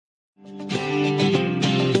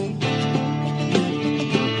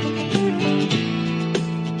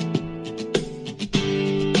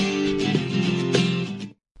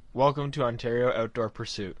Welcome to Ontario Outdoor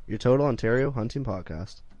Pursuit, your total Ontario hunting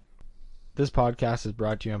podcast. This podcast is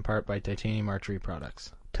brought to you in part by Titanium Archery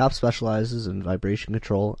Products. TAP specializes in vibration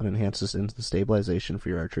control and enhances instant stabilization for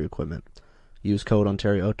your archery equipment. Use code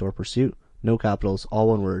Ontario Outdoor Pursuit, no capitals, all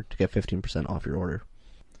one word, to get 15% off your order.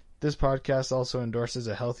 This podcast also endorses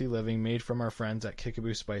a healthy living made from our friends at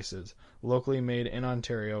Kickaboo Spices, locally made in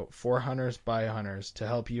Ontario for hunters by hunters to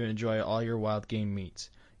help you enjoy all your wild game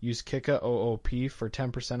meats. Use Kika OOP for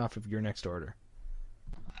 10% off of your next order.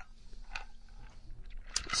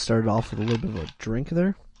 Started off with a little bit of a drink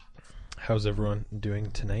there. How's everyone doing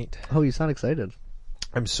tonight? Oh, you sound excited.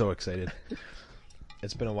 I'm so excited.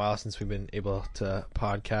 It's been a while since we've been able to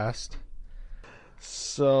podcast.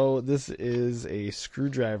 So this is a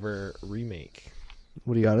Screwdriver remake.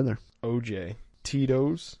 What do you got in there? OJ.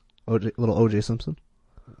 Tito's. OJ, little OJ Simpson?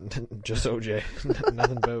 Just OJ.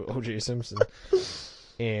 Nothing about OJ Simpson.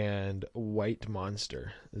 And White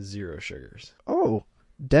Monster. 0 sugars. Oh,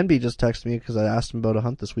 Denby just texted me because I asked him about a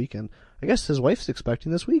hunt this weekend. I guess his wife's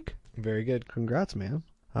expecting this week. Very good. Congrats, man.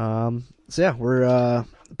 So yeah, we're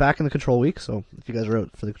back in the control week, so if you guys are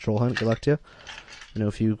out for the control hunt, good luck to you. I know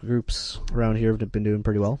a few groups around here have been doing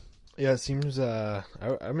pretty well. Yeah, it seems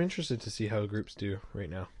I'm interested to see how groups do right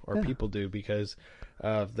now, or people do, because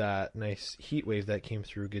of that nice heat wave that came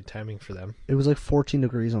through. Good timing for them. It was like 14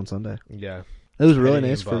 degrees on Sunday. Yeah. It was really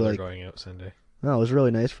nice for like going out Sunday. No, it was really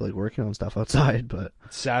nice for like working on stuff outside, but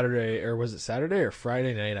Saturday, or was it Saturday or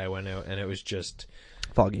Friday night I went out and it was just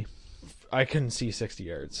foggy. I couldn't see 60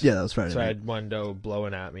 yards. Yeah, that was Friday night. I had one doe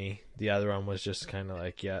blowing at me. The other one was just kind of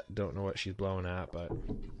like, don't know what she's blowing at, but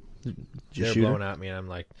they're blowing at me, and I'm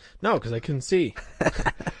like, no, because I couldn't see.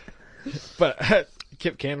 But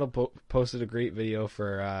Kip Candle posted a great video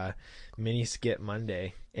for Mini Skit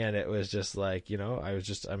Monday, and it was just like,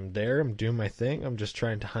 I'm there, I'm doing my thing, I'm just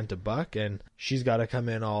trying to hunt a buck, and she's got to come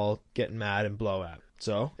in all getting mad and blow at.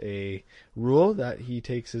 So a rule that he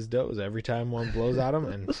takes his does every time one blows at him,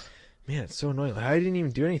 and man, it's so annoying. Like, I didn't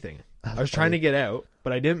even do anything. I was trying to get out,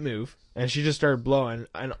 but I didn't move, and she just started blowing,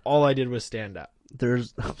 and all I did was stand up.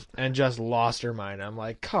 And just lost her mind. I'm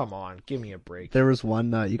like, come on, give me a break. There was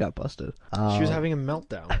one you got busted. She was having a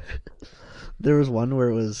meltdown. There was one where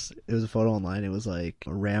it was a photo online. It was like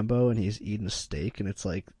Rambo, and he's eating a steak, and it's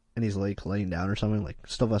like, and he's like laying down or something, like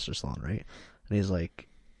Sylvester Stallone, right? And he's like,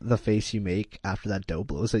 the face you make after that doe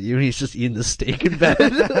blows at you, and he's just eating the steak in bed.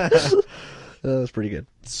 That was pretty good.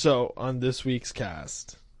 So on this week's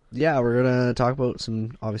cast, yeah, we're gonna talk about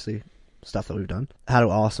some obviously stuff that we've done. Had an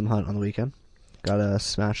awesome hunt on the weekend. Got a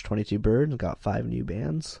smash 22 birds, got 5 new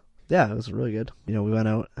bands. Yeah, it was really good. We went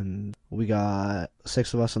out and we got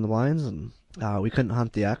 6 of us in the blinds, and we couldn't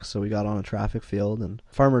hunt the X, so we got on a traffic field. And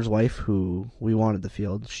farmer's wife, who we wanted the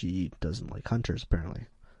field, she doesn't like hunters apparently.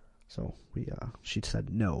 So she said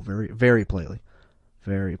no, very, very politely.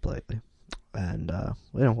 Very politely. And,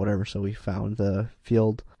 whatever. So we found the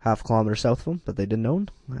field half a kilometer south of them that they didn't own,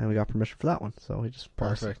 and we got permission for that one. So we just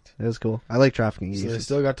passed. Perfect. It was cool. I like trafficking geese. So they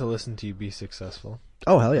still got to listen to you be successful.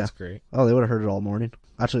 Oh, hell yeah. That's great. Oh, they would have heard it all morning.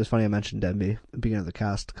 Actually, it's funny I mentioned Denby at the beginning of the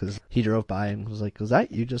cast, because he drove by and was like, was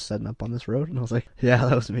that you just setting up on this road? And I was like, yeah,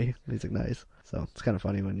 that was me. And he's like, nice. So it's kind of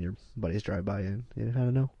funny when your buddies drive by and you kind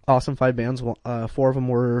of know. Awesome 5 bands. 4 of them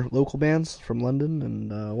were local bands from London,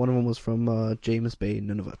 and one of them was from James Bay,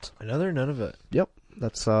 Nunavut. Another Nunavut. Yep.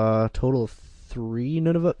 That's a total of 3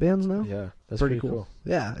 Nunavut bands now. Yeah, that's pretty cool.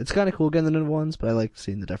 Yeah, it's kind of cool getting the Nunavut ones, but I like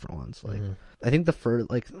seeing the different ones. Like, I think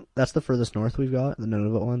that's the furthest north we've got, the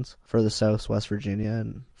Nunavut ones. Furthest south, West Virginia,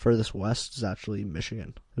 and furthest west is actually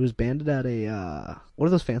Michigan. It was banded at a what are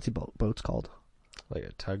those fancy boats called? Like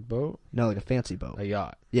a tugboat? No, like a fancy boat. A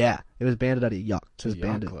yacht. Yeah, it was banded at a yacht. It was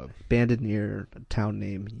yacht club. Banded near a town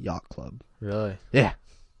named Yacht Club. Really? Yeah.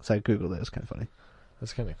 So I googled it. It was kind of funny.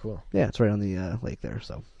 That's kind of cool. Yeah, it's right on the lake there.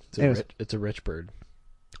 So it's a rich bird.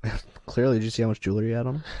 Clearly, did you see how much jewelry you had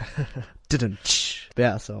on him?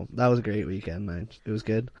 Yeah, so that was a great weekend. It was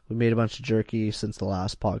good. We made a bunch of jerky since the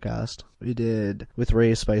last podcast. We did with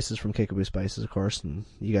Ray's Spices from Kickaboo Spices, of course, and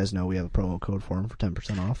you guys know we have a promo code for them for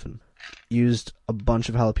 10% off, and used a bunch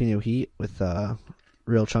of jalapeno heat with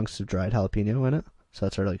real chunks of dried jalapeno in it. So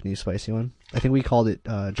that's our new spicy one. I think we called it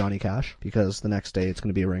Johnny Cash because the next day it's going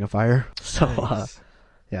to be a Ring of Fire. So nice.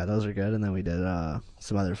 Yeah, those are good. And then we did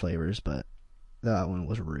some other flavors, but that one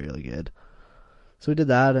was really good. So we did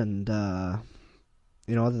that, and other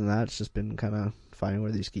than that, it's just been kind of finding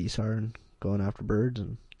where these geese are and going after birds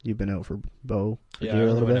and You've been out for bow for Yeah, deer I a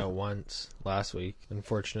only little went bit. out once last week.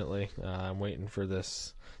 Unfortunately, I'm waiting for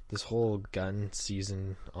this whole gun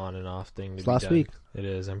season on and off thing to It's be last done. week. It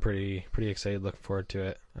is. I'm pretty excited. Looking forward to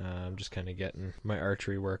it. I'm just kind of getting my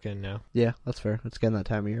archery work in now. Yeah, that's fair. It's getting that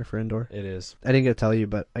time of year for indoor. It is. I didn't get to tell you,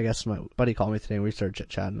 but I guess my buddy called me today and we started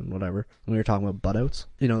chit-chatting and whatever. And we were talking about butt outs.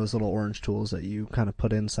 You know, those little orange tools that you kind of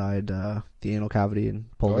put inside the anal cavity and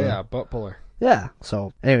pull Oh the... yeah, butt puller. Yeah.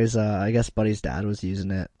 So, anyways, I guess Buddy's dad was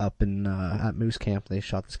using it up in at Moose Camp. They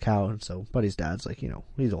shot this cow, and so Buddy's dad's like, you know,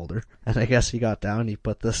 he's older, and I guess he got down. He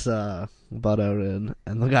put this butt out in,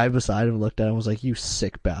 and the guy beside him looked at him and was like, "You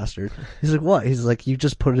sick bastard." He's like, "What?" He's like, "You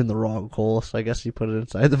just put it in the wrong hole." So I guess he put it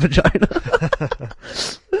inside the vagina.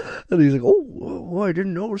 And he's like, "Oh, I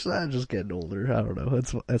didn't notice that." Just getting older. I don't know.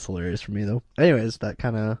 It's hilarious for me though. Anyways, that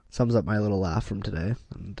kind of sums up my little laugh from today,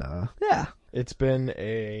 and yeah. It's been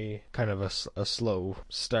a kind of a slow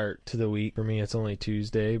start to the week for me. It's only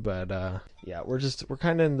Tuesday, but yeah, we're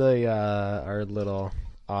kind of in the our little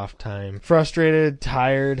off time. Frustrated,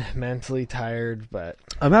 tired, mentally tired, but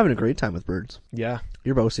I'm having a great time with birds. yeah,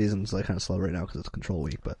 Your bow season's like kind of slow right now because it's control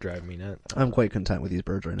week, but drive me nuts. I'm quite content with these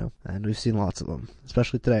birds right now, and we've seen lots of them.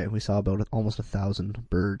 Especially today, we saw about almost 1,000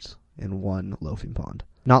 birds in one loafing pond.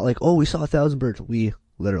 Not like, oh, we saw 1,000 birds. We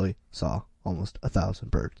literally saw almost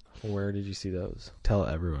 1,000 birds. Where did you see those? Tell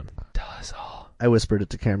everyone. Tell us all. I whispered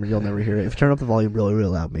it to Cameron. You'll never hear it. If you turn up the volume really,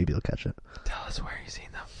 really loud, maybe you'll catch it. Tell us where you seen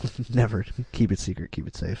them. Never. Keep it secret. Keep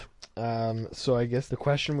it safe. So I guess the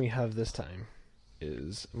question we have this time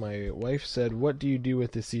is, my wife said, what do you do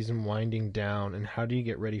with the season winding down, and how do you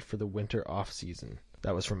get ready for the winter off season?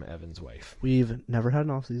 That was from Evan's wife. We've never had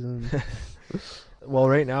an off season. Well,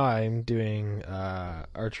 right now I'm doing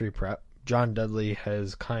archery prep. John Dudley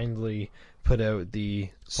has kindly put out the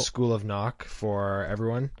School of Knock for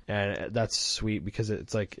everyone, and that's sweet because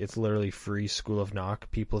it's literally free School of Knock.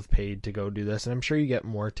 People have paid to go do this, and I'm sure you get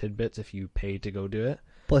more tidbits if you pay to go do it.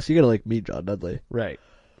 Plus, you gotta like meet John Dudley. Right.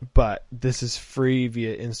 But this is free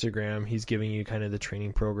via Instagram. He's giving you kind of the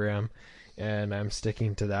training program, and I'm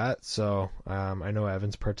sticking to that. So I know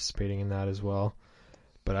Evan's participating in that as well,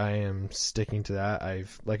 but I am sticking to that.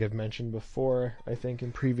 I've mentioned before, I think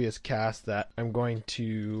in previous casts, that I'm going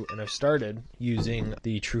to, and I've started using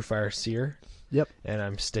the TrueFire Seer. Yep. And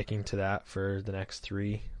I'm sticking to that for the next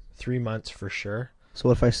three months for sure. So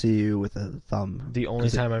what if I see you with a thumb? The only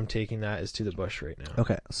time I'm taking that is to the bush right now.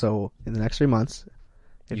 Okay, so in the next 3 months,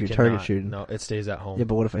 if You you're target cannot- shooting... No, it stays at home. Yeah,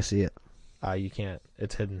 but what if I see it? You can't.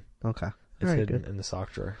 It's hidden. Okay. It's Alright, hidden good. in the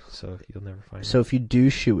sock drawer, so you'll never find So it. if you do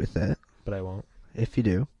shoot with it, But I won't. if you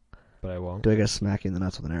do, But I won't. do I gotta smack you in the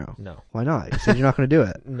nuts with an arrow? No. Why not? You said you're not gonna do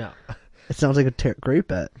it. No. It sounds like a great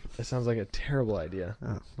bet. It sounds like a terrible idea.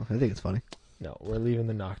 Oh, well, I think it's funny. No, we're leaving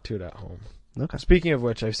the knock to it at home. Okay. Speaking of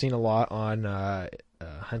which, I've seen a lot on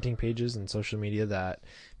hunting pages and social media that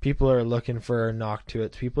people are looking for knock to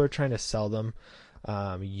it. People are trying to sell them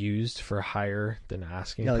used for higher than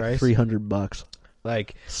asking Yeah, like price. $300.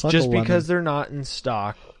 Like, Suck just a lemon. because they're not in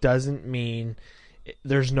stock doesn't mean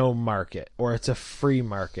there's no market, or it's a free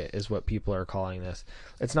market is what people are calling this.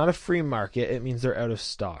 It's not a free market. It means they're out of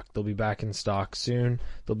stock. They'll be back in stock soon.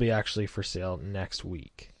 They'll be actually for sale next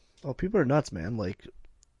week. Oh, people are nuts, man. Like,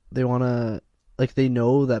 they wanna... Like, they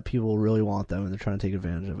know that people really want them, and they're trying to take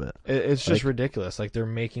advantage of it. It's just Like- ridiculous. Like, they're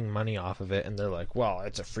making money off of it, and they're like, well,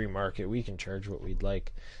 it's a free market. We can charge what we'd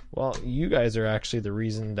like. Well, you guys are actually the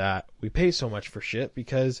reason that we pay so much for shit,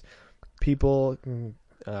 because people can,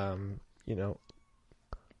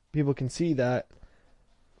 people can see that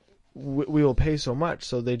we will pay so much,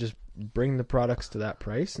 so they just bring the products to that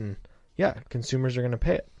price, and yeah, consumers are going to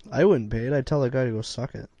pay it. I wouldn't pay it. I'd tell that guy to go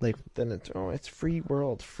suck it. Like, Then it's free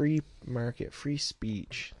world, free market, free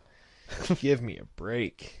speech. Give me a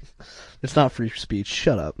break. it's not free speech.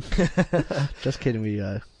 Shut up. Just kidding.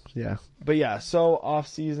 Yeah. But yeah, so off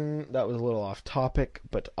season, that was a little off topic,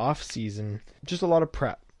 but off season, just a lot of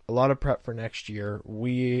prep for next year.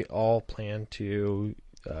 We all plan to,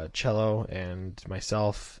 Cello and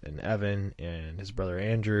myself and Evan and his brother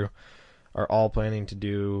Andrew are all planning to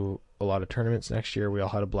do a lot of tournaments next year. We all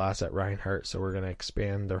had a blast at Reinhardt, so we're going to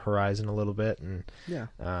expand the horizon a little bit. And Yeah.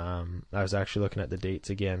 I was actually looking at the dates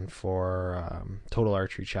again for Total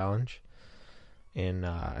Archery Challenge. In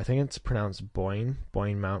I think it's pronounced Boyne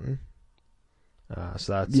Mountain.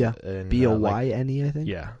 So that's in, Boyne, I think.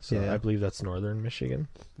 yeah. So Yeah. I believe that's northern Michigan.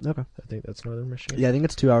 Okay. I think that's northern Michigan. Yeah, I think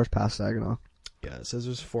it's 2 hours past Saginaw. Yeah. It says it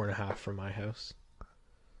was 4.5 from my house.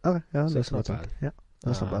 Okay. Yeah, So that's it's not not bad. Yeah,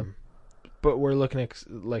 that's not bad. But we're looking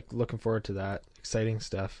forward to that exciting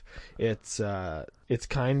stuff. It's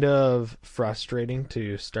kind of frustrating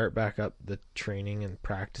to start back up the training and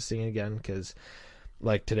practicing again, because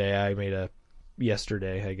like today, I made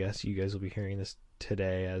yesterday, I guess you guys will be hearing this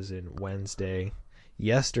today, as in Wednesday.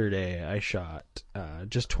 Yesterday, I shot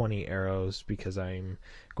just 20 arrows because I'm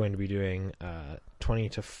going to be doing 20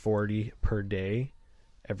 to 40 per day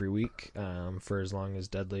every week for as long as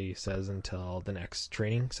Dudley says until the next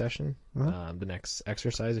training session, the next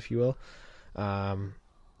exercise, if you will.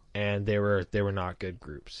 And they were not good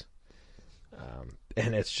groups.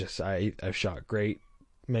 And it's just I've shot great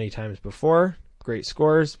many times before, great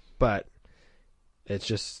scores, but it's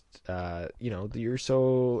just you're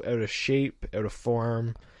so out of shape, out of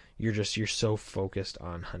form. You're so focused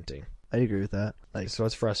on hunting. I agree with that. So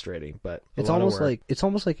it's frustrating, but it's almost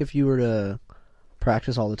like if you were to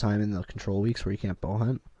practice all the time in the control weeks where you can't bow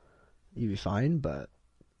hunt, you'd be fine. But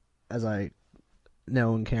as I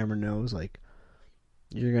know and Cameron knows, like,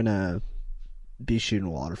 you're gonna be shooting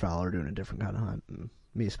waterfowl or doing a different kind of hunt. And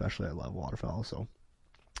me especially, I love waterfowl, so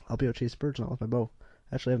I'll be out chasing birds, not with my bow.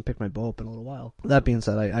 Actually, I haven't picked my bow up in a little while. That being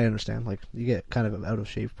said, I understand. Like, you get kind of out of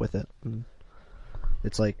shape with it. And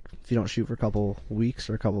it's like if you don't shoot for a couple weeks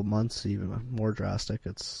or a couple months, even more drastic.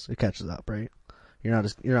 It catches up, right? You're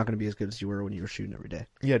not going to be as good as you were when you were shooting every day.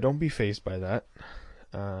 Yeah, don't be fazed by that.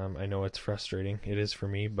 I know it's frustrating. It is for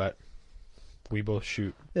me, but we both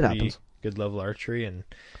shoot pretty good level archery, and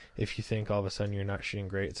if you think all of a sudden you're not shooting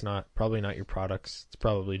great, it's probably not your products. It's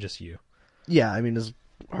probably just you. Yeah, I mean, as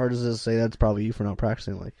hard as it is to say that, it's probably you for not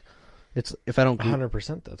practicing. Like, it's if I don't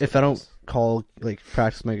 100%. If I don't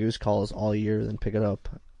practice my goose calls all year, then pick it up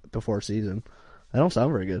before season, I don't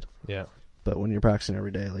sound very good. Yeah. But when you're practicing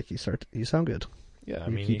every day, like, you sound good. Yeah, I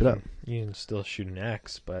mean, keep it up. You can still shoot an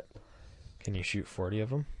X, but can you shoot 40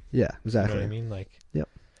 of them? Yeah, exactly. You know what I mean? Like, yep.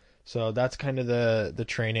 So that's kind of the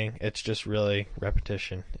training. It's just really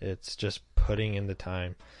repetition. It's just putting in the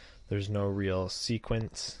time. There's no real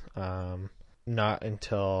sequence. Not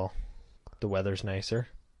until the weather's nicer.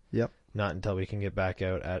 Yep. Not until we can get back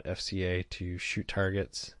out at FCA to shoot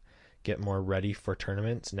targets, get more ready for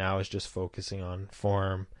tournaments. Now it's just focusing on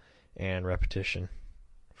form and repetition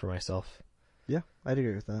for myself. Yeah, I'd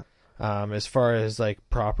agree with that. As far as like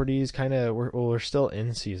properties, kind of, we're still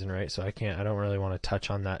in season, right? So I don't really want to touch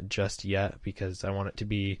on that just yet because I want it to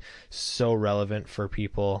be so relevant for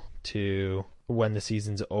people to when the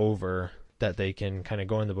season's over that they can kind of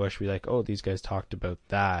go in the bush, be like, oh, these guys talked about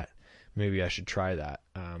that. Maybe I should try that.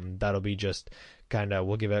 That'll be just kind of,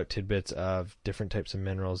 we'll give out tidbits of different types of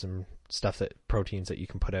minerals and proteins that you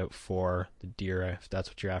can put out for the deer if that's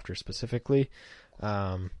what you're after specifically.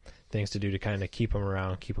 Things to do to kind of keep them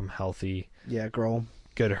around, keep them healthy. Yeah, grow.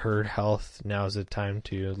 Good herd health. Now's the time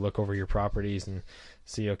to look over your properties and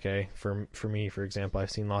see, okay, for me, for example,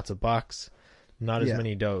 I've seen lots of bucks, not as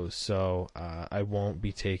many does, so I won't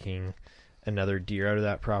be taking another deer out of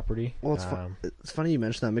that property. Well, it's funny you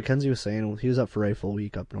mentioned that. Mackenzie was saying he was up for rifle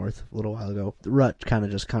week up north a little while ago. The rut kind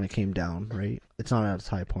of came down, right? It's not at its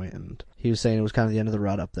high point, and he was saying it was kind of the end of the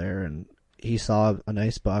rut up there, and he saw a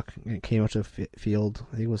nice buck, and it came out to the field,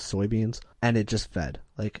 I think it was soybeans, and it just fed.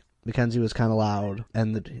 Like, Mackenzie was kind of loud,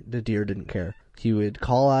 and the deer didn't care. He would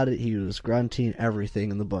call at it, he was grunting, everything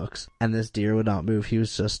in the books, and this deer would not move.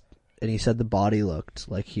 And he said the body looked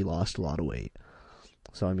like he lost a lot of weight.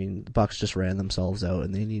 So, I mean, the bucks just ran themselves out,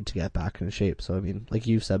 and they need to get back into shape. So, I mean, like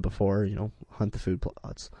you've said before, hunt the food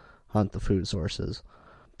plots, hunt the food sources.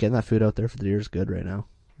 Getting that food out there for the deer is good right now,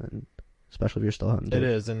 and especially if you're still hunting. It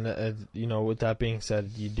is, and with that being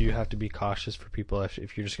said, you do have to be cautious for people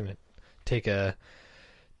if you're just going to take a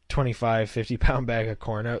 25, 50-pound bag of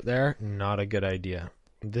corn out there. Not a good idea.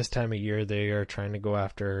 This time of year, they are trying to go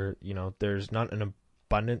after, there's not an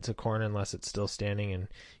abundance of corn unless it's still standing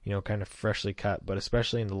and kind of freshly cut, but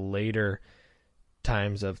especially in the later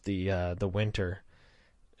times of the winter,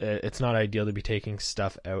 it's not ideal to be taking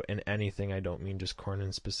stuff out. And anything, I don't mean just corn,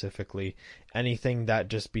 and specifically anything that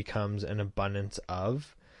just becomes an abundance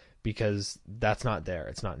of, because that's not there,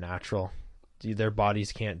 it's not natural. Their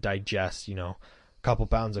bodies can't digest a couple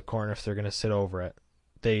pounds of corn if they're going to sit over it.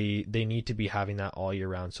 They need to be having that all year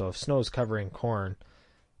round. So if snow's covering corn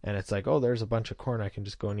and it's like, oh, there's a bunch of corn, I can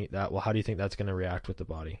just go and eat that. Well, how do you think that's going to react with the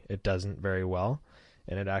body? It doesn't very well,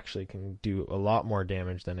 and it actually can do a lot more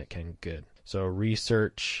damage than it can good. So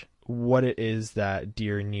research what it is that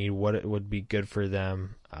deer need, what it would be good for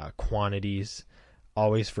them, quantities.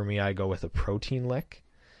 Always for me, I go with a protein lick.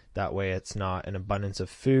 That way it's not an abundance of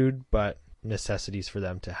food, but necessities for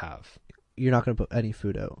them to have. You're not going to put any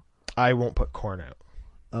food out? I won't put corn out.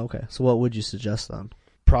 Okay, so what would you suggest then?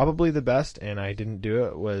 Probably the best, and I didn't do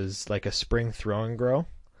it, was like a spring throw and grow.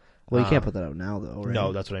 Well, you can't put that out now, though, right?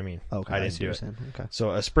 No, that's what I mean. Okay, I didn't do it. Okay.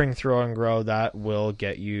 So a spring throw and grow, that will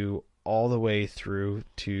get you all the way through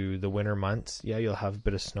to the winter months. Yeah, you'll have a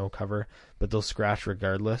bit of snow cover, but they'll scratch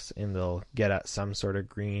regardless, and they'll get at some sort of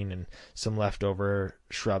green and some leftover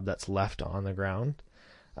shrub that's left on the ground.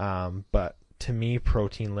 But to me,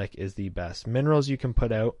 Protein Lick is the best. Minerals you can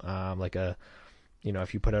put out, like a,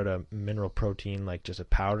 if you put out a mineral protein, like just a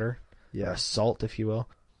powder, or a salt, if you will.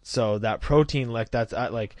 So that Protein Lick, that's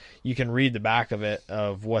like, you can read the back of it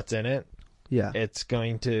of what's in it. Yeah. It's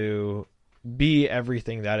going to be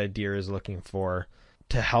everything that a deer is looking for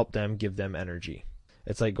to help them, give them energy.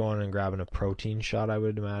 It's like going and grabbing a protein shot, I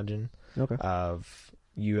would imagine, Okay. of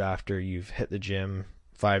you after you've hit the gym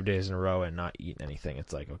 5 days in a row and not eaten anything.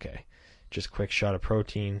 It's like, okay, just quick shot of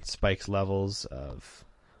protein, spikes levels of...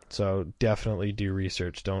 So definitely do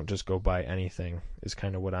research. Don't just go buy anything, is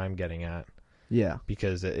kind of what I'm getting at. Yeah.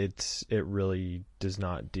 Because it really does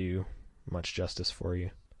not do much justice for you.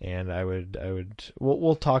 And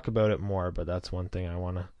we'll talk about it more, but that's one thing I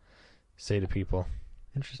want to say to people.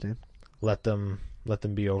 Interesting. Let them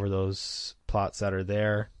be over those plots that are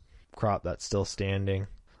there, crop that's still standing.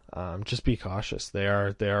 Just be cautious. They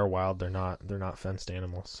are wild. They're not fenced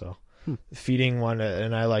animals. So feeding one,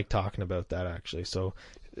 and I like talking about that actually. So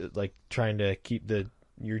like trying to keep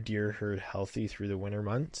your deer herd healthy through the winter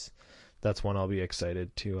months. That's one I'll be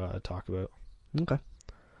excited to talk about. Okay.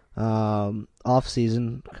 Off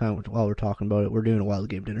season, kind of while we're talking about it, we're doing a wild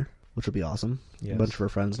game dinner, which will be awesome. Yes. A bunch of our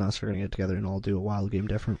friends and us are going to get together and all do a wild game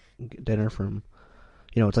dinner from,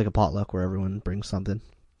 it's like a potluck where everyone brings something.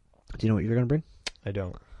 Do you know what you're going to bring? I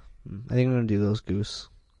don't. I think I'm going to do those goose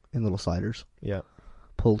in little sliders. Yeah.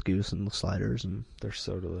 Pulled goose in the sliders. And they're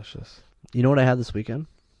so delicious. You know what I had this weekend?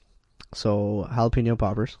 So jalapeno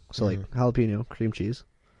poppers. So like jalapeno, cream cheese,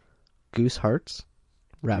 goose hearts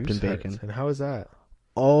wrapped in bacon. And how is that?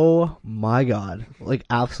 Oh my god. Like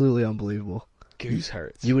absolutely unbelievable. Goose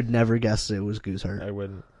hearts. You would never guess it was goose heart. I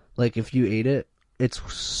wouldn't. Like if you ate it, it's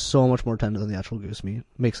so much more tender than the actual goose meat.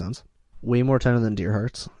 Makes sense. Way more tender than deer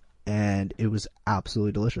hearts. And it was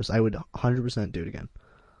absolutely delicious. I would 100% do it again.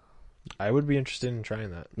 I would be interested in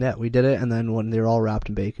trying that. Yeah, we did it, and then when they were all wrapped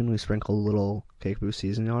in bacon, we sprinkled a little Kickapoo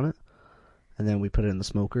seasoning on it, and then we put it in the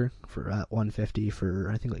smoker for at 150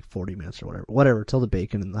 for I think like 40 minutes or whatever, till the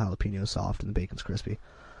bacon and the jalapeno is soft and the bacon's crispy.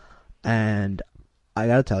 And I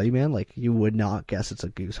gotta tell you, man, like you would not guess it's a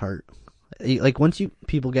goose heart. Like once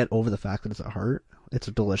people get over the fact that it's a heart, it's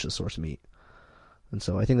a delicious source of meat. And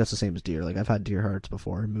so I think that's the same as deer. Like I've had deer hearts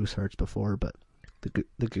before, moose hearts before, but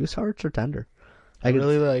the goose hearts are tender. I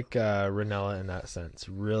really like Ranella in that sense.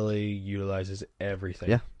 Really utilizes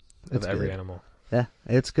everything. Yeah, of every good. animal. Yeah,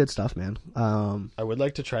 it's good stuff, man. I would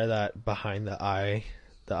like to try that behind the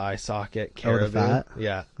eye socket caribou. Oh, the fat?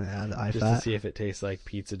 Yeah, the eye just fat. to see if it tastes like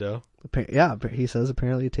pizza dough. Yeah, he says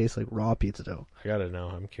apparently it tastes like raw pizza dough. I gotta know.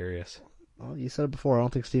 I'm curious. Well, you said it before. I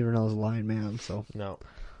don't think Steve Ranell is a lying man, so no,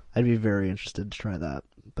 I'd be very interested to try that.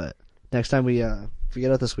 But next time if we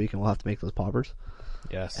get out this weekend, we'll have to make those poppers.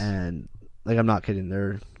 Yes. And like I'm not kidding,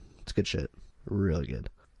 it's good shit, really good.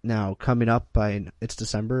 Now coming up it's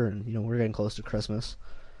December, and we're getting close to Christmas.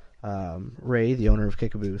 Ray, the owner of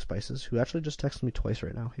Kickapoo Spices, who actually just texted me twice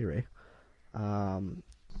right now. Hey Ray.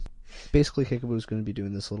 Basically Kickapoo is going to be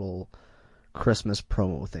doing this little Christmas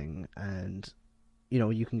promo thing, and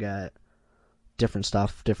you can get different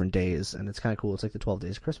stuff, different days, and it's kind of cool. It's like the 12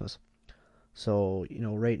 days of Christmas. So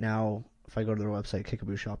right now, if I go to their website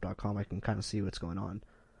kickapooshop.com, I can kind of see what's going on.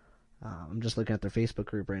 I'm just looking at their Facebook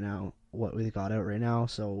group right now, what we got out right now.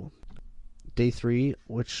 So day 3,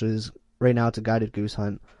 which is right now, it's a guided goose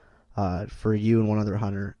hunt for you and one other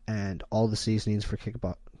hunter, and all the seasonings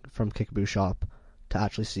from Kickapoo Shop to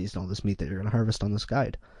actually season all this meat that you're going to harvest on this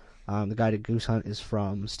guide. The guided goose hunt is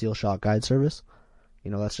from Steel Shot Guide Service.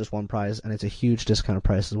 That's just one prize, and it's a huge discounted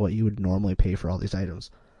price is what you would normally pay for all these items.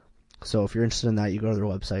 So if you're interested in that, you go to their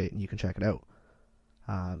website and you can check it out.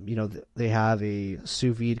 They have a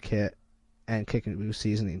sous vide kit and Kickapoo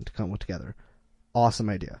seasoning to come together. Awesome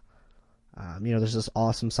idea. There's this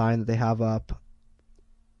awesome sign that they have up.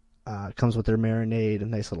 It comes with their marinade, a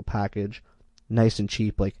nice little package, nice and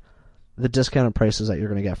cheap. Like the discounted prices that you're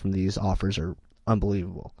going to get from these offers are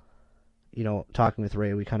unbelievable. Talking with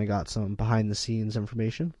Ray, we kind of got some behind the scenes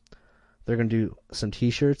information. They're going to do some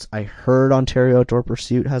t-shirts. I heard Ontario Outdoor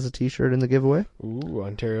Pursuit has a t-shirt in the giveaway. Ooh,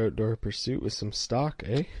 Ontario Outdoor Pursuit with some stock,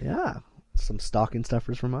 eh? Yeah, some stocking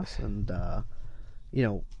stuffers from us. And,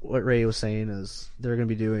 what Ray was saying is they're going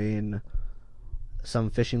to be doing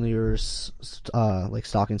some fishing lures, like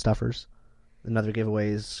stocking stuffers. Another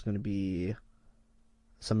giveaway is going to be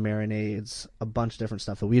some marinades, a bunch of different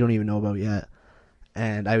stuff that we don't even know about yet.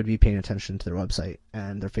 And I would be paying attention to their website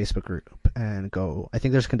and their Facebook group and I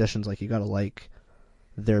think there's conditions like you got to like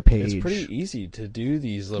their page. It's pretty easy to do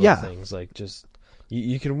these little things. Like, just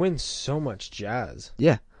you can win so much jazz.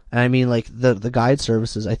 Yeah. And I mean, like, the guide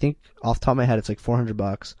services, I think off the top of my head, it's like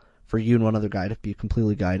 $400 for you and one other guy to be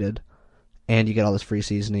completely guided. And you get all this free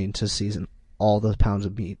seasoning to season all the pounds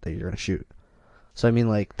of meat that you're going to shoot. So, I mean,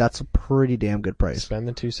 like, that's a pretty damn good price. Spend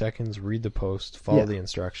the 2 seconds, read the post, follow the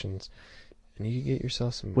instructions, and you can get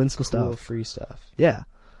yourself some Win some cool stuff. free stuff. Yeah.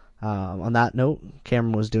 On that note,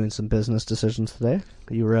 Cameron was doing some business decisions today.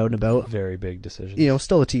 You were out and about. Very big decision. You know,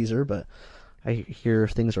 still a teaser, but I hear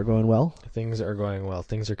things are going well. Things are going well.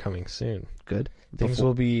 Things are coming soon. Good. Things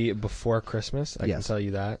will be before Christmas. I can Yes. tell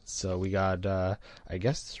you that. So we got, I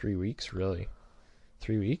guess, 3 weeks, really.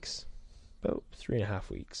 3 weeks? About 3.5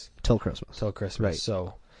 weeks. Till Christmas. Till Christmas. Right.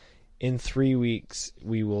 So in 3 weeks,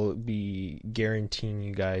 we will be guaranteeing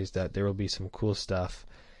you guys that there will be some cool stuff.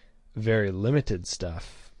 Very limited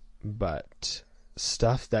stuff, but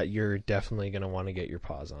stuff that you're definitely going to want to get your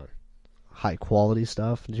paws on. High quality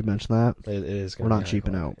stuff. Did you mention that? It is We're going not to be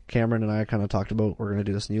cheaping out. Cameron and I kind of talked about we're going to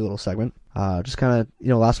do this new little segment. Just kind of, you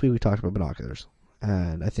know, last week we talked about binoculars.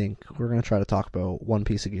 And I think we're going to try to talk about one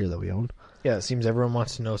piece of gear that we own. Yeah, it seems everyone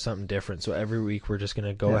wants to know something different. So every week we're just going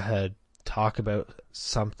to go ahead, talk about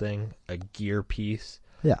something, a gear piece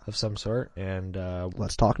of some sort, and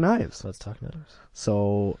Let's talk knives. let's talk knives.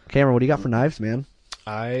 So, Cameron, what do you got for knives, man?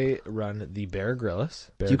 I run the Bear Grylls.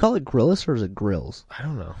 Do you call it grillis or is it grills? I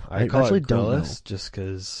don't know. I I call actually it don't know. Grylls just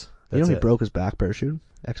because You know he broke his back parachuting?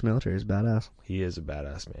 Ex-military is badass. he is a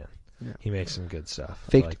badass man. Yeah. He makes some good stuff.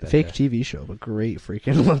 I Fake like that fake guy. TV show, but great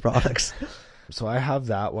freaking products. So I have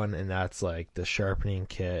that one, and that's like the sharpening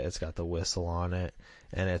kit. It's got the whistle on it,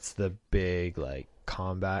 and it's the big like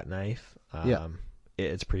combat knife.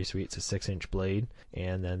 It's pretty sweet. It's a 6-inch blade,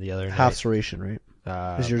 and then the other Half knife, serration,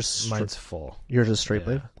 right? Is yours mine's full. Yours is straight Yeah.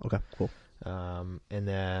 blade? Okay, cool. And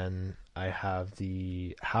then I have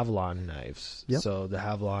the Havalon knives. Yep. So the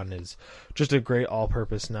Havalon is just a great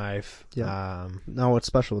all-purpose knife. Yeah. Now, what's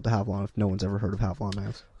special with the Havalon if no one's ever heard of Havalon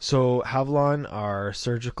knives? So Havalon are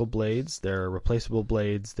surgical blades. They're replaceable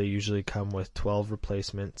blades. They usually come with 12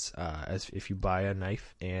 replacements as if you buy a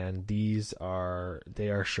knife. And they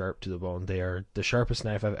are sharp to the bone. They are the sharpest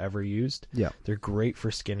knife I've ever used. Yeah. They're great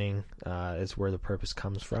for skinning. Is where the purpose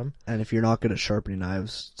comes from. And if you're not good at sharpening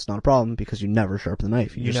knives, it's not a problem because you never sharpen the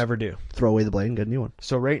knife. You just never do. throw away the blade and get a new one.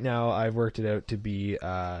 So right now I've worked it out to be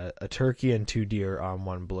a turkey and 2 deer on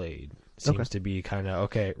one blade. Seems to be kind of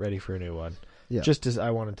ready for a new one. Yeah. Just as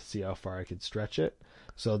I wanted to see how far I could stretch it.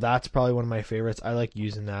 So that's probably one of my favorites. I like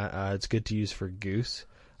using that. It's good to use for goose.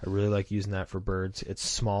 I really like using that for birds. It's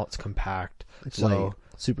small, it's compact. It's so light,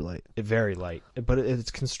 super light. Very light, but it's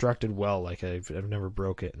constructed well. Like I've never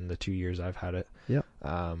broke it in the 2 years I've had it. Yep.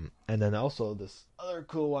 And then also this other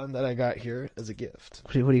cool one that I got here as a gift.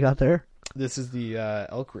 What do you got there? This is the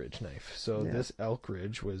Elk Ridge knife. So this Elk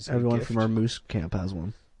Ridge was Everyone a gift. from our moose camp has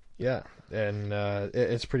one. Yeah, and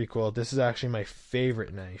it's pretty cool. This is actually my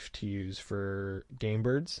favorite knife to use for game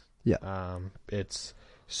birds. Yeah. It's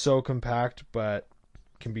so compact, but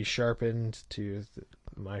can be sharpened to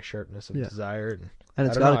my sharpness of desire. And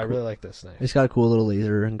it's I really like this knife. It's got a cool little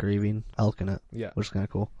laser engraving elk in it. Yeah. Which is kind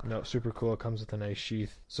of cool. No, super cool. It comes with a nice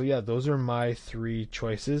sheath. So yeah, those are my 3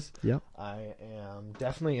 choices. Yeah. I am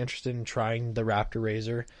definitely interested in trying the Raptor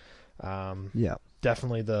Razor. Yeah.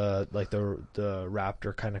 Definitely the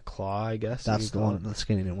Raptor kind of claw, I guess. That's the one, the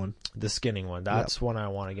skinning one. The skinning one. That's one I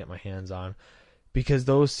want to get my hands on. Because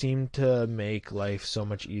those seem to make life so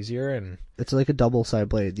much easier. And it's like a double-sided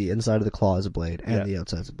blade. The inside of the claw is a blade, and the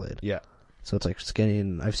outside is a blade. Yeah. So it's like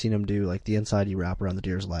skinning. I've seen them do, like, the inside you wrap around the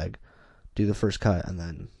deer's leg, do the first cut, and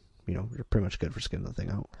then, you're pretty much good for skinning the thing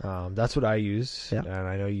out. That's what I use. Yeah. And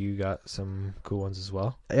I know you got some cool ones as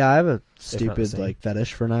well. Yeah, I have a stupid,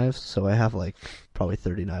 fetish for knives, so I have, probably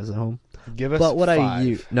 30 knives at home. Give us But what 5. I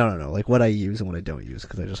use... No. Like, what I use and what I don't use,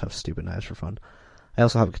 because I just have stupid knives for fun. I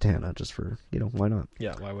also have a katana just for, why not?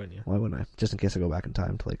 Yeah, why wouldn't you? Why wouldn't I? Just in case I go back in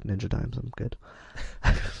time to, ninja times, I'm good.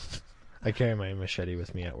 I carry my machete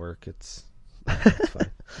with me at work. It's fine.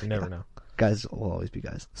 You never know. Guys will always be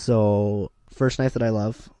guys. So, first knife that I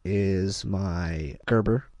love is my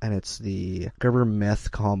Gerber, and it's the Gerber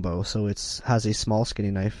Myth combo. So it has a small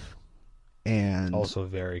skinny knife, and Also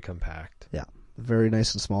very compact. Yeah, very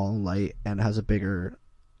nice and small and light, and it has a bigger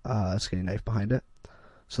skinny knife behind it.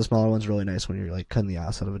 So the smaller one's really nice when you're cutting the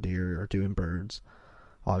ass out of a deer or doing birds.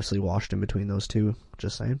 Obviously washed in between those two,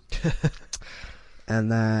 just saying. And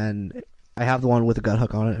then I have the one with a gut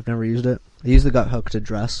hook on it. I've never used it. I use the gut hook to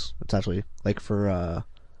dress. It's actually for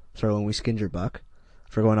when we skinned your buck,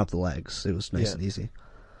 for going up the legs. It was nice and easy.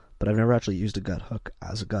 But I've never actually used a gut hook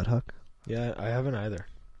as a gut hook. Yeah, I haven't either.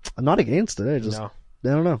 I'm not against it. I just I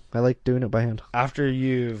don't know. I like doing it by hand. After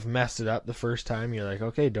you've messed it up the first time, you're like,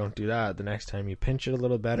 okay, don't do that. The next time you pinch it a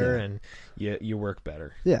little better, Yeah. and you work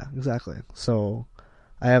better. Yeah, exactly. So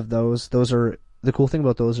I have those. Those are the cool thing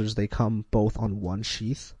about those is they come both on one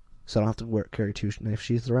sheath, so I don't have to carry two knife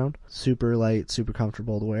sheaths around. Super light, super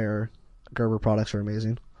comfortable to wear. Gerber products are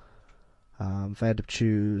amazing. If I had to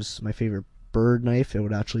choose my favorite bird knife, it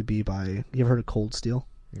would actually be by. You ever heard of Cold Steel?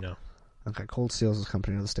 No. Okay, Cold Steel is a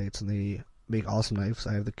company in the States, and they make awesome knives.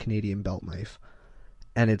 I have the Canadian belt knife,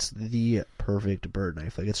 and it's the perfect bird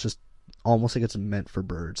knife. Like, it's just almost like it's meant for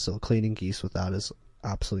birds. So cleaning geese with that is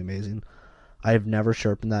absolutely amazing. I've never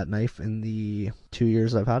sharpened that knife in the 2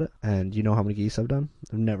 years I've had it, and you know how many geese I've done?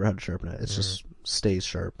 I've never had to sharpen it. It just stays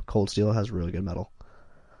sharp. Cold Steel has really good metal.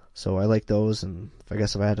 So I like those, and I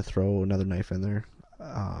guess if I had to throw another knife in there,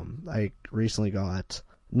 I recently got,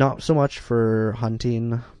 not so much for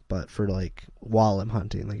hunting, but for like while I'm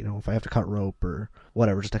hunting, like, you know, if I have to cut rope or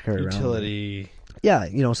whatever, just to carry around. Utility. Yeah,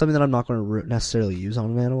 you know, something that I'm not going to necessarily use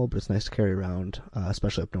on an animal, but it's nice to carry around,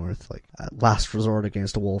 especially up north. Like, last resort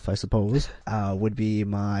against a wolf, I suppose, would be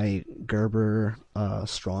my Gerber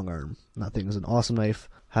strong arm. That thing is an awesome knife.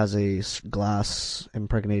 Has a glass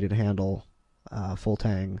impregnated handle, full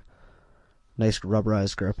tang, nice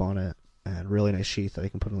rubberized grip on it, and really nice sheath that I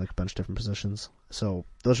can put in like a bunch of different positions. So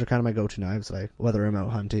those are kind of my go-to knives that whether I'm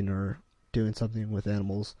out hunting or doing something with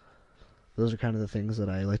animals, those are kind of the things that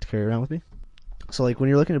I like to carry around with me. So like when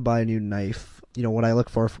you're looking to buy a new knife, you know, what I look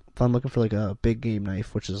for, if I'm looking for like a big game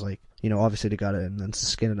knife, which is like, you know, obviously to gut it and then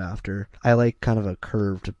skin it after, I like kind of a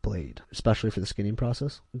curved blade, especially for the skinning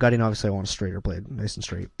process. Gutting, obviously I want a straighter blade, nice and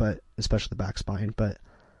straight, but especially the back spine. But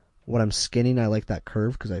when I'm skinning, I like that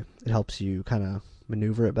curve because it helps you kind of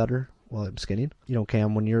maneuver it better while I'm skinning. You know,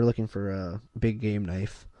 Cam, when you're looking for a big game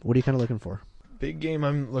knife, what are you kind of looking for? Big game,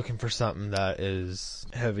 I'm looking for something that is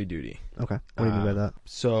heavy duty. Okay. What do you mean by that?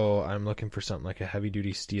 So I'm looking for something like a heavy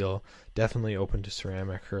duty steel. Definitely open to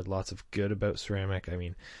ceramic. Heard lots of good about ceramic. I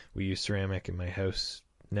mean, we use ceramic in my house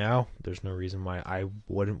now. There's no reason why I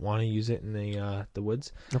wouldn't want to use it in the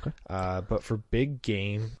woods. Okay. But for big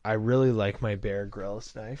game, I really like my Bear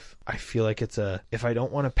Grylls knife. I feel like if I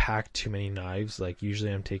don't want to pack too many knives, like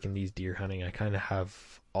usually I'm taking these deer hunting, I kind of have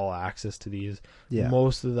all access to these. Yeah.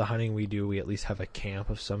 Most of the hunting we do, we at least have a camp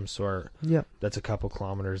of some sort. Yeah. That's a couple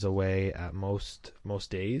kilometers away at most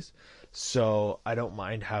days. So I don't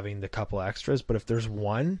mind having the couple extras, but if there's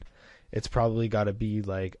one, it's probably got to be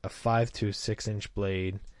like a 5 to 6 inch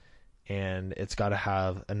blade, and it's got to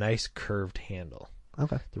have a nice curved handle.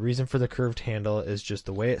 Okay. The reason for the curved handle is just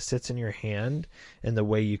the way it sits in your hand and the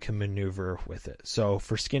way you can maneuver with it. So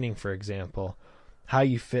for skinning, for example, how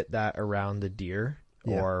you fit that around the deer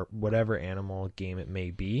or whatever animal game it may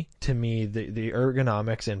be. To me, the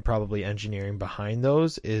ergonomics and probably engineering behind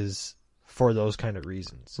those is for those kind of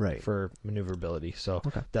reasons, right? For maneuverability. So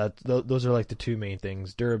okay. Those are like the two main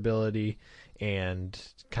things: durability and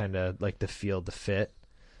kind of like the feel, the fit,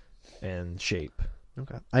 and shape.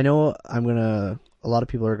 Okay. I know a lot of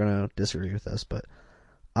people are gonna disagree with this, but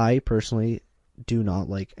I personally do not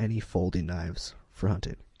like any folding knives for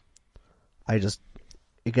hunting.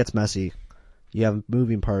 It gets messy. You have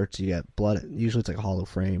moving parts, you get blood. Usually it's like a hollow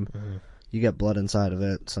frame. Mm-hmm. You get blood inside of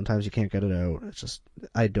it. Sometimes you can't get it out. It's just,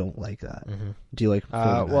 I don't like that. Mm-hmm. Do you like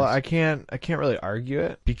folding well, knives? I can't really argue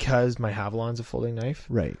it because my Havalon's a folding knife.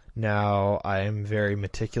 Right. Now, I am very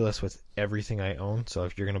meticulous with everything I own. So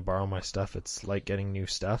if you're going to borrow my stuff, it's like getting new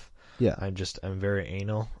stuff. Yeah. I'm very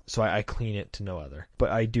anal. So I clean it to no other.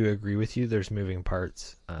 But I do agree with you. There's moving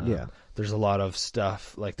parts. Yeah. There's a lot of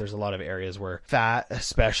stuff, like there's a lot of areas where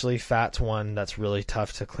fat's one that's really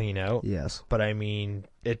tough to clean out. Yes. But I mean,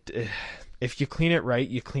 if you clean it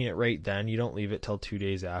right then. You don't leave it till 2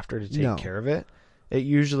 days after to take care of it. It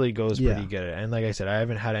usually goes pretty good. And like I said, I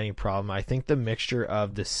haven't had any problem. I think the mixture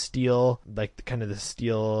of the steel, like kind of the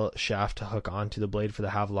steel shaft to hook onto the blade for the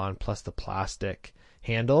Havalon plus the plastic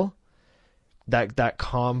handle, that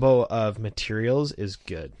combo of materials is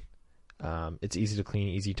good. It's easy to clean,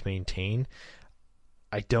 easy to maintain.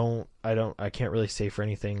 I can't really say for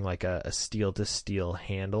anything like a steel to steel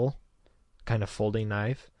handle kind of folding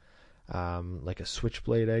knife, like a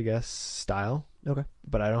switchblade, I guess, style. Okay.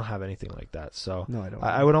 But I don't have anything like that. So no, I don't.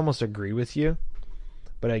 I would almost agree with you.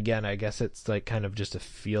 But again, I guess it's like kind of just a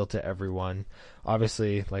feel to everyone.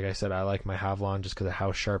 Obviously, like I said, I like my Havalon just because of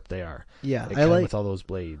how sharp they are. Yeah, I like with all those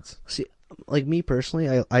blades. See, like me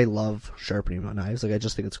personally, I love sharpening my knives. Like I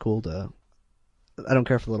just think it's cool I don't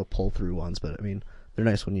care for the little pull through ones, but I mean they're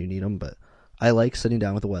nice when you need them. But I like sitting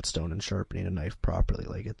down with a whetstone and sharpening a knife properly.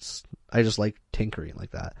 Like I just like tinkering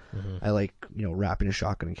like that. Mm-hmm. I like wrapping a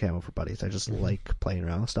shotgun and camo for buddies. I just like playing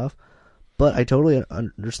around with stuff. But I totally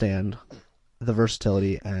understand the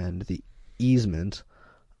versatility and the easement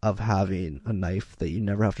of having a knife that you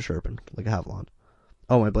never have to sharpen, like a Havalon.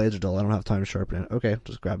 Oh, my blades are dull. I don't have time to sharpen it. Okay,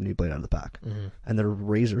 just grab a new blade out of the pack. Mm-hmm. And they're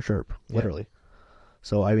razor sharp, literally. Yeah.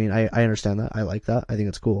 So, I mean, I understand that. I like that. I think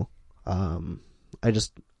it's cool. I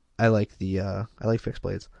like fixed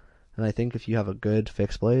blades. And I think if you have a good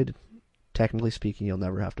fixed blade, technically speaking, you'll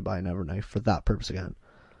never have to buy another knife for that purpose again.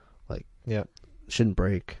 Like, shouldn't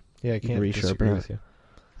break. Yeah, I can't disagree with you.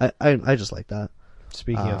 I just like that.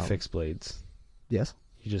 Speaking of fixed blades. Yes?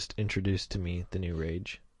 You just introduced to me the new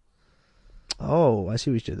Rage. Oh, I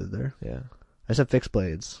see what you did there. Yeah. I said fixed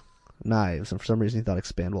blades, knives, and for some reason you thought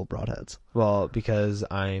expandable broadheads. Well, because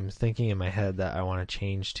I'm thinking in my head that I want to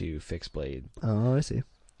change to fixed blade. Oh, I see.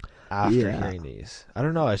 After hearing these, I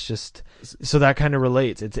don't know. It's just so that kind of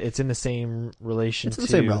relates. It's in the same relation. It's in the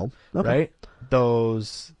same realm, okay. Right?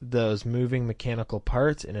 Those moving mechanical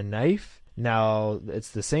parts in a knife. Now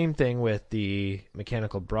it's the same thing with the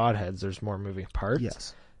mechanical broadheads. There's more moving parts.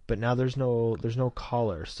 Yes. But now there's no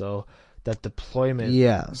collar, so that deployment.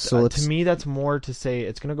 Yeah. So to me, that's more to say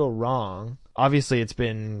it's going to go wrong. Obviously, it's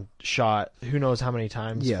been shot. Who knows how many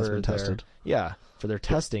times? Yeah, it's been tested. Yeah. For their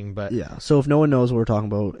testing, but yeah. So if no one knows what we're talking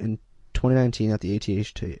about, in 2019 at the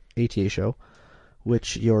ATA show,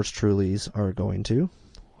 which yours truly's are going to,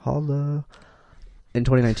 holla. In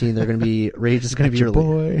 2019, they're going to be Rage is going to be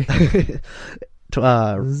boy.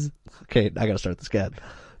 Okay, I got to start this again.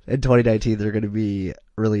 In 2019, they're going to be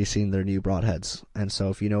releasing their new broadheads, and so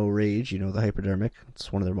if you know Rage, you know the hypodermic.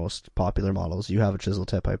 It's one of their most popular models. You have a chisel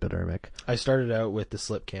tip hypodermic. I started out with the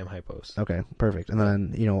slip cam hypos. Okay, perfect. And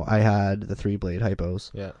then I had the 3-blade hypos.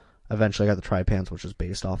 Yeah. Eventually, I got the Trypans, which is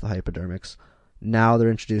based off the hypodermics. Now they're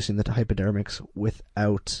introducing the hypodermics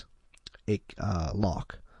without a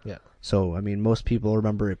lock. Yeah. So I mean, most people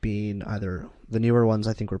remember it being either the newer ones.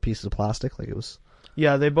 I think were pieces of plastic, like it was.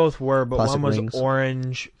 Yeah, they both were, but one was rings.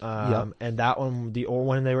 orange, and that one,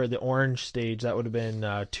 when they were at the orange stage, that would have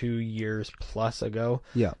been 2 years plus ago.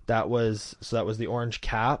 Yeah, that was the orange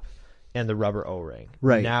cap and the rubber O-ring.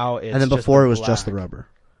 Right now, it's and then before it was just the rubber.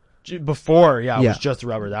 Before, it was just the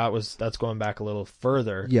rubber. That's going back a little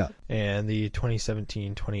further. Yeah, and the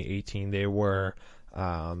 2017, 2018, they were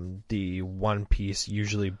the one piece,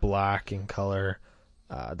 usually black in color.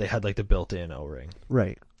 They had like the built-in O-ring.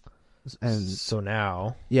 Right. And so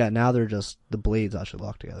now they're just the blades actually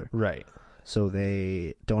locked together. Right. So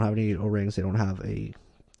they don't have any O-rings. They don't have I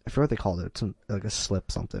forgot what they called it. It's like a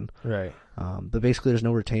slip something. Right. But basically, there's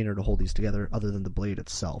no retainer to hold these together other than the blade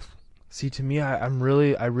itself. See, to me, I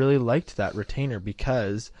really liked that retainer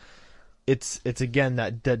because it's again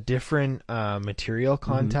that different material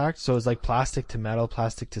contact. Mm-hmm. So it's like plastic to metal,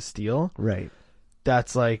 plastic to steel. Right.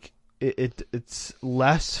 That's like it's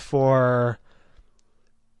less for.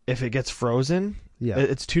 If it gets frozen,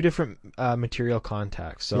 it's two different material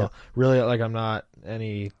contacts. So really, like, I'm not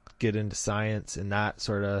any get into science and that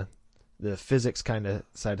sort of the physics kind of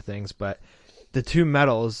side of things, but the two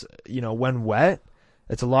metals, when wet,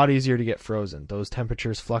 it's a lot easier to get frozen. Those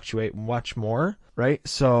temperatures fluctuate much more, right?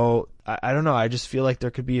 So I don't know. I just feel like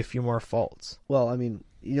there could be a few more faults. Well, I mean,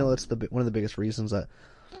 that's one of the biggest reasons that,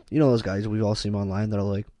 those guys we've all seen online that are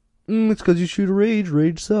like, it's because you shoot a Rage.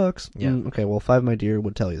 Rage sucks. Yeah. Okay, well, Five My Deer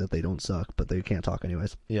would tell you that they don't suck, but they can't talk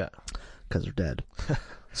anyways. Yeah. Because they're dead.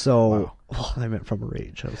 So, wow. Well, I meant from a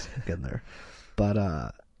Rage. I was getting there. But,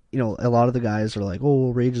 a lot of the guys are like,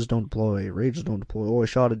 oh, Rages don't deploy. Rages don't deploy. Oh, I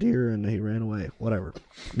shot a deer and he ran away. Whatever.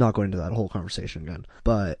 Not going into that whole conversation again.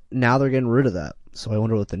 But now they're getting rid of that. So I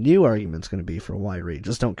wonder what the new argument's going to be for why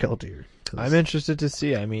Rages don't kill deer. I'm interested to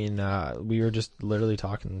see. I mean, we were just literally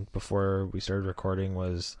talking before we started recording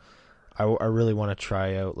was I really want to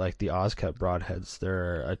try out like the Ozcut broadheads.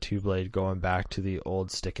 They're a 2-blade going back to the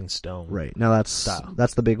old stick and stone. Right. Now that's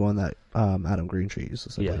the big one that Adam Greentree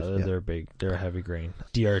uses. They're big. They're a heavy grain.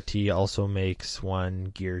 DRT also makes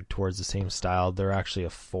one geared towards the same style. They're actually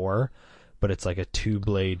a 4, but it's like a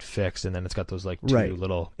 2-blade fixed, and then it's got those like two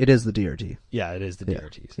little. It is the DRT. Yeah, it is the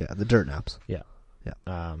DRTs. Yeah, the dirt naps. Yeah.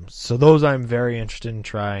 Yeah. So those I'm very interested in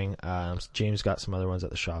trying. James got some other ones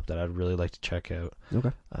at the shop that I'd really like to check out.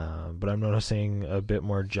 Okay. But I'm noticing a bit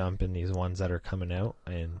more jump in these ones that are coming out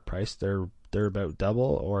in price. They're about double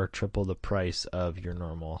or triple the price of your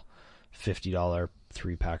normal $50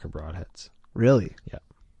 3-pack of broadheads. Really? Yeah.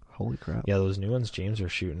 Holy crap. Yeah, those new ones James are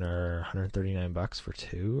shooting are $139 for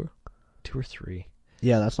two or three.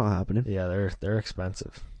 Yeah, that's not happening. Yeah, they're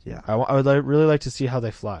expensive. Yeah. I would really like to see how they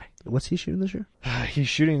fly. What's he shooting this year? He's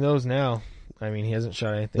shooting those now. I mean, he hasn't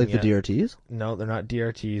shot anything like yet. The DRTs? No, they're not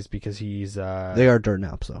DRTs because he's... they are dirt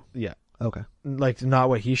naps, though. Yeah. Okay. Like, not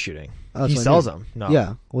what he's shooting. Oh, that's He what I sells mean. them. No.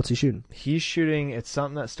 Yeah. What's he shooting? He's shooting, it's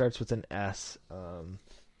something that starts with an S.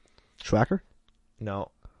 Schwacker?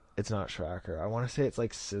 No, it's not Schracker. I want to say it's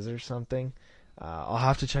like Scissor something. I'll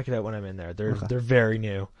have to check it out when I'm in there. They're very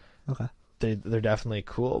new. Okay. They're definitely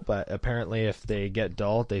cool, but apparently if they get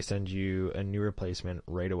dull, they send you a new replacement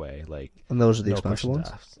right away. Like, And those are the no expensive questions ones?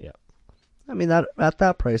 asked. Yeah. I mean, that at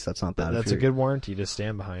that price, that's not bad. That's a good warranty to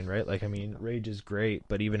stand behind, right? Like, I mean, Rage is great,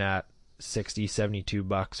 but even at $60,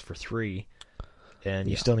 $72 for 3, and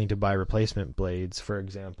you still need to buy replacement blades, for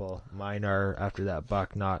example. Mine are, after that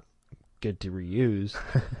buck, not good to reuse,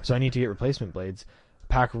 so I need to get replacement blades.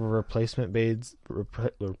 Pack of replacement blades.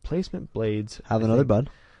 Replacement blades. Have another bud.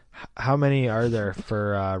 How many are there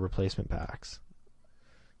for replacement packs?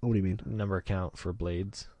 What do you mean? Number count for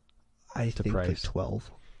blades. I think like price.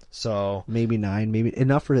 12. So Maybe 9. Maybe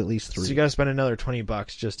enough for at least 3. So you got to spend another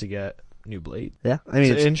 $20 just to get new blade. Yeah. I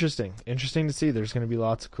mean, it's interesting to see. There's going to be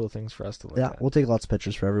lots of cool things for us to look at. We'll take lots of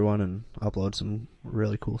pictures for everyone and upload some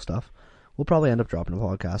really cool stuff. We'll probably end up dropping a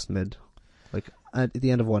podcast at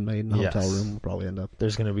the end of one night in the hotel room. We'll probably end up.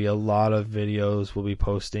 There's going to be a lot of videos we'll be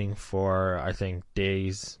posting for, I think,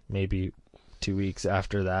 days, maybe 2 weeks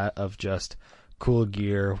after that, of just cool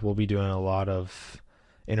gear. We'll be doing a lot of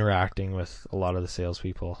interacting with a lot of the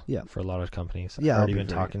salespeople for a lot of companies. Yeah, I've already been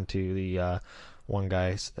talking to the one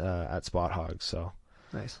guy at Spot Hog, so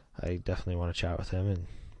nice. I definitely want to chat with him, and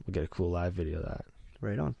we'll get a cool live video of that.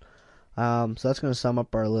 Right on. So that's going to sum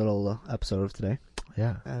up our little episode of today.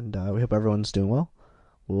 Yeah. And we hope everyone's doing well.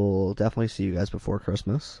 We'll definitely see you guys before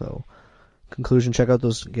Christmas. So, conclusion: check out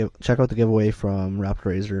the giveaway from Rapid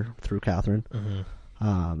Razor through Catherine.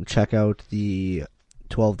 Mm-hmm. Check out the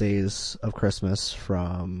 12 Days of Christmas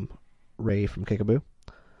from Ray from Kickaboo,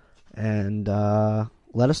 and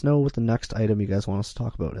let us know what the next item you guys want us to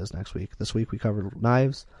talk about is next week. This week we covered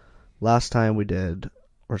knives. Second last time we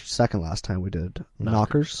did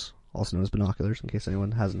knockers, also known as binoculars, in case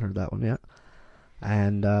anyone hasn't heard that one yet.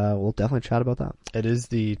 And we'll definitely chat about that. It is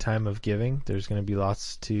the time of giving. There's going to be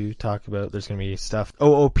lots to talk about. There's going to be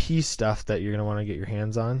OOP stuff that you're going to want to get your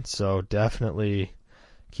hands on. So definitely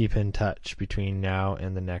keep in touch between now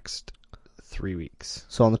and the next 3 weeks.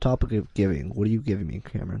 So on the topic of giving, what are you giving me,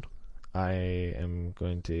 Cameron? I am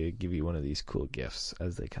going to give you one of these cool gifts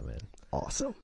as they come in. Awesome.